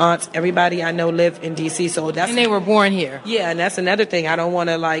 my aunts, everybody I know live in D.C. So that's, and they were born here. Yeah, and that's another thing. I don't want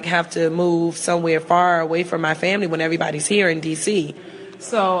to have to move somewhere far away from my family when everybody's here in D.C.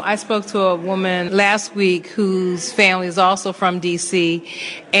 So I spoke to a woman last week whose family is also from D.C.,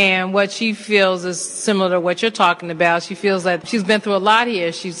 and what she feels is similar to what you're talking about. She feels like she's been through a lot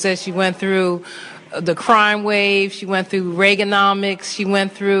here. She says she went through the crime wave, she went through Reaganomics, she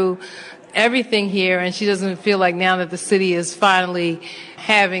went through everything here, and she doesn't feel like now that the city is finally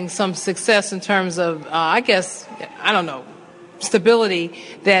having some success in terms of, stability,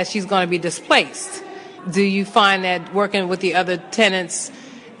 that she's going to be displaced. Do you find that working with the other tenants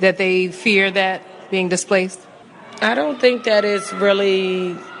that they fear that being displaced? I don't think that is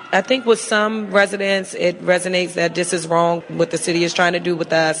really... I think with some residents, it resonates that this is wrong, what the city is trying to do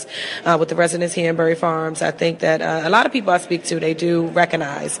with us, with the residents here in Berry Farms. I think that a lot of people I speak to, they do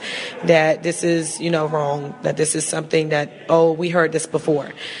recognize that this is, wrong, that this is something that, we heard this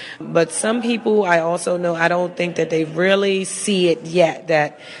before. But some people I also know, I don't think that they really see it yet,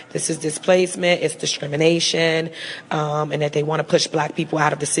 that this is displacement, it's discrimination, and that they want to push black people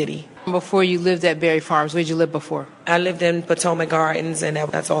out of the city. Before you lived at Berry Farms, where did you live before? I lived in Potomac Gardens, and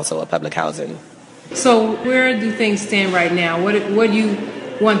that's also a public housing. So where do things stand right now? What do you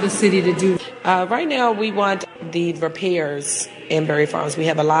want the city to do? Right now, we want the repairs in Berry Farms. We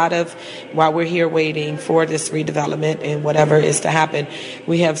have a lot of, while we're here waiting for this redevelopment and whatever is to happen,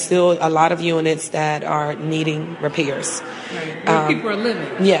 we have still a lot of units that are needing repairs. Right. Where people are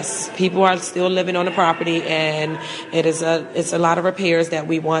living. Yes, people are still living on the property, and it's a lot of repairs that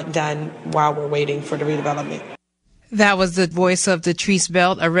we want done while we're waiting for the redevelopment. That was the voice of Detrice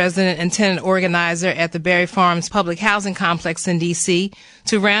Belt, a resident and tenant organizer at the Berry Farms Public Housing Complex in D.C.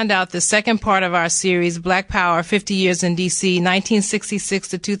 To round out the second part of our series, Black Power, 50 Years in D.C., 1966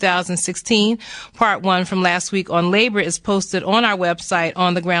 to 2016, Part 1 from last week on labor is posted on our website,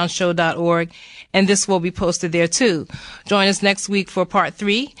 onthegroundshow.org, and this will be posted there too. Join us next week for Part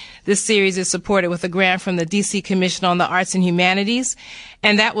 3. This series is supported with a grant from the D.C. Commission on the Arts and Humanities.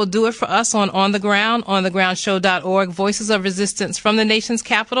 And that will do it for us on The Ground, onthegroundshow.org, Voices of Resistance from the nation's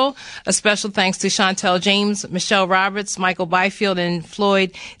capital. A special thanks to Chantel James, Michelle Roberts, Michael Byfield, and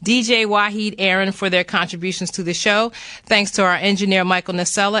Floyd, DJ Wahid Aaron for their contributions to the show. Thanks to our engineer, Michael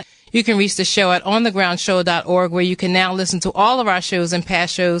Nasella. You can reach the show at onthegroundshow.org, where you can now listen to all of our shows and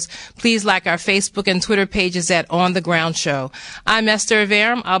past shows. Please like our Facebook and Twitter pages at On the Ground Show. I'm Esther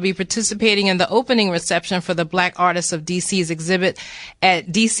Averum. I'll be participating in the opening reception for the Black Artists of DC's exhibit at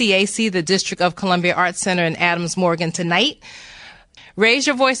DCAC, the District of Columbia Arts Center in Adams Morgan tonight. Raise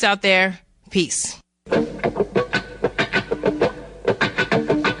your voice out there. Peace.